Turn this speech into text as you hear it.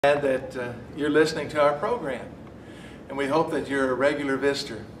Glad that you're listening to our program, and we hope that you're a regular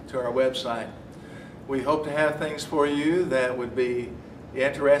visitor to our website. We hope to have things for you that would be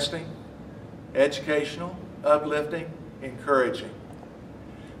interesting, educational, uplifting, encouraging.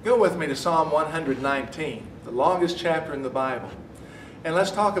 Go with me to Psalm 119, the longest chapter in the Bible, and let's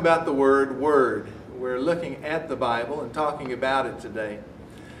talk about the word "word." We're looking at the Bible and talking about it today.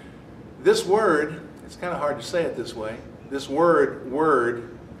 This word, it's kind of hard to say it this way, this word "word"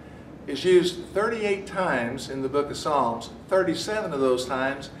 is used 38 times in the book of Psalms, 37 of those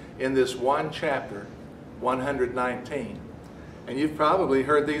times in this one chapter, 119. And you've probably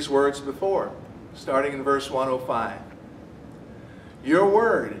heard these words before, starting in verse 105. Your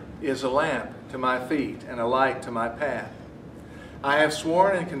word is a lamp to my feet and a light to my path. I have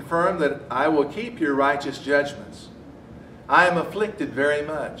sworn and confirmed that I will keep your righteous judgments. I am afflicted very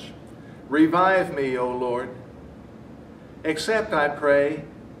much. Revive me, O Lord. Accept, I pray,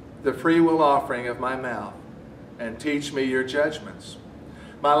 the freewill offering of my mouth, and teach me your judgments.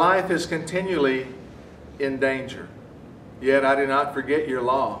 My life is continually in danger, yet I do not forget your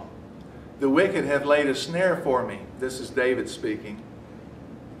law. The wicked have laid a snare for me. This is David speaking.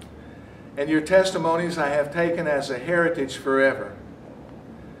 And your testimonies I have taken as a heritage forever.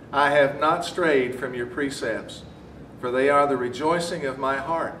 I have not strayed from your precepts, for they are the rejoicing of my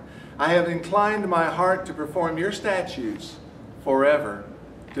heart. I have inclined my heart to perform your statutes forever,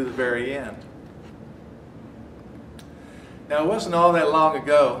 to the very end. Now, it wasn't all that long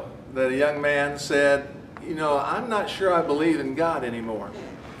ago that a young man said, you know, I'm not sure I believe in God anymore.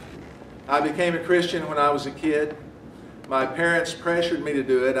 I became a Christian when I was a kid. My parents pressured me to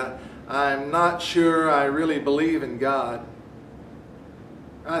do it. I'm not sure I really believe in God.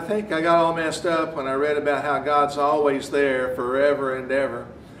 I think I got all messed up when I read about how God's always there forever and ever,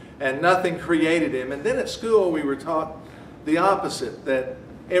 and nothing created him. And then at school we were taught the opposite, that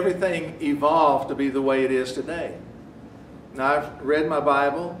everything evolved to be the way it is today. Now, I've read my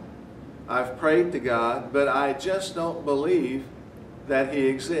Bible, I've prayed to God, but I just don't believe that he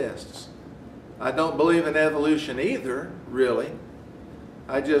exists. I don't believe in evolution either, really.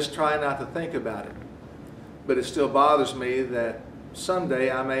 I just try not to think about it. But it still bothers me that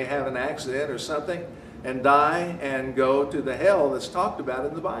someday I may have an accident or something and die and go to the hell that's talked about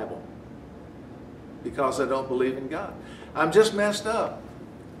in the Bible because I don't believe in God. I'm just messed up.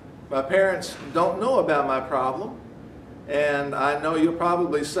 My parents don't know about my problem, and I know you'll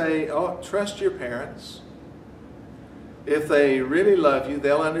probably say, oh, trust your parents. If they really love you,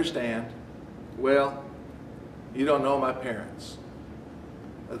 they'll understand. Well, you don't know my parents.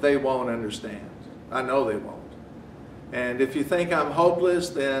 They won't understand. I know they won't. And if you think I'm hopeless,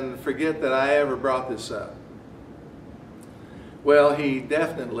 then forget that I ever brought this up. Well, he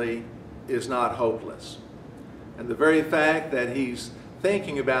definitely is not hopeless. And the very fact that he's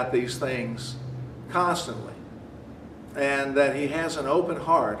thinking about these things constantly, and that he has an open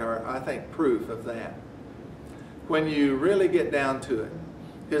heart are, I think, proof of that. When you really get down to it,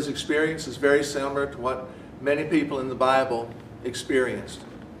 his experience is very similar to what many people in the Bible experienced.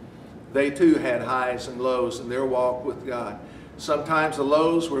 They too had highs and lows in their walk with God. Sometimes the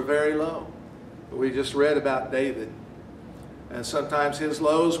lows were very low. We just read about David. And sometimes his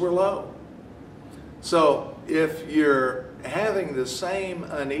lows were low. So if you're having the same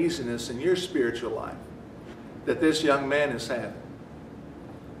uneasiness in your spiritual life that this young man is having,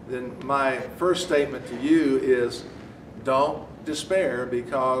 then my first statement to you is don't despair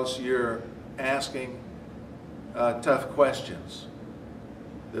because you're asking tough questions.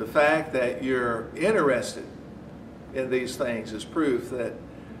 The fact that you're interested in these things is proof that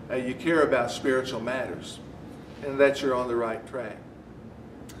you care about spiritual matters and that you're on the right track.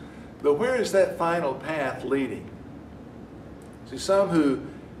 But where is that final path leading? See, some who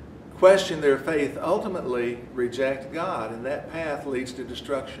question their faith ultimately reject God, and that path leads to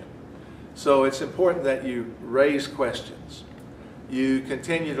destruction. So it's important that you raise questions. You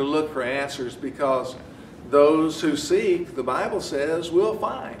continue to look for answers because those who seek, the Bible says, will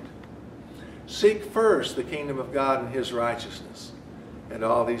find. Seek first the kingdom of God and his righteousness, and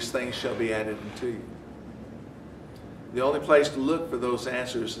all these things shall be added unto you. The only place to look for those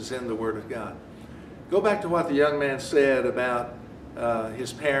answers is in the Word of God. Go back to what the young man said about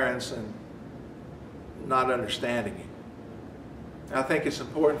his parents and not understanding him. I think it's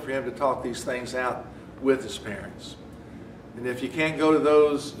important for him to talk these things out with his parents. And if you can't go to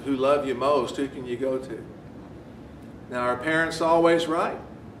those who love you most, who can you go to? Now, are parents always right?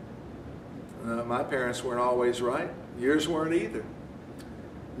 My parents weren't always right. Yours weren't either.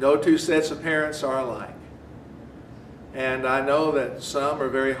 No two sets of parents are alike. And I know that some are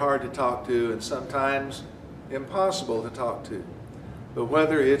very hard to talk to and sometimes impossible to talk to. But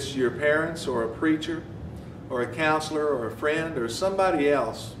whether it's your parents or a preacher or a counselor or a friend or somebody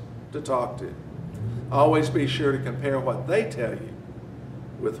else to talk to, always be sure to compare what they tell you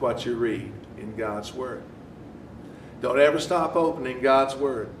with what you read in God's Word. Don't ever stop opening God's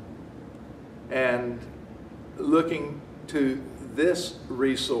Word and looking to this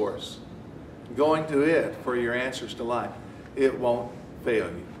resource, going to it for your answers to life. It won't fail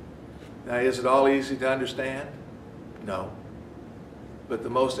you. Now, is it all easy to understand? No. But the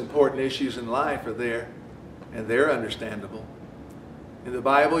most important issues in life are there, and they're understandable. In the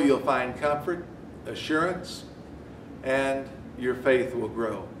Bible, you'll find comfort, assurance, and your faith will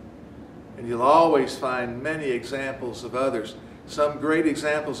grow. And you'll always find many examples of others, some great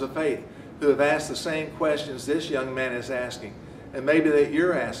examples of faith, who have asked the same questions this young man is asking, and maybe that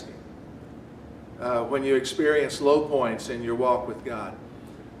you're asking when you experience low points in your walk with God.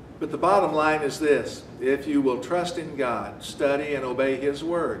 But the bottom line is this: if you will trust in God, study and obey His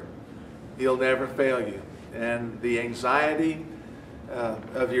Word, He'll never fail you. And the anxiety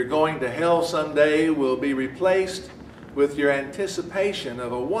of your going to hell someday will be replaced with your anticipation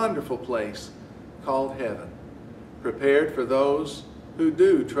of a wonderful place called heaven, prepared for those who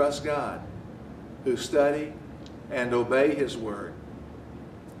do trust God, who study and obey His Word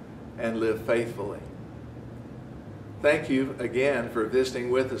and live faithfully. Thank you again for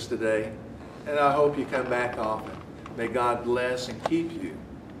visiting with us today, and I hope you come back often. May God bless and keep you.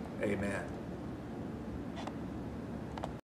 Amen.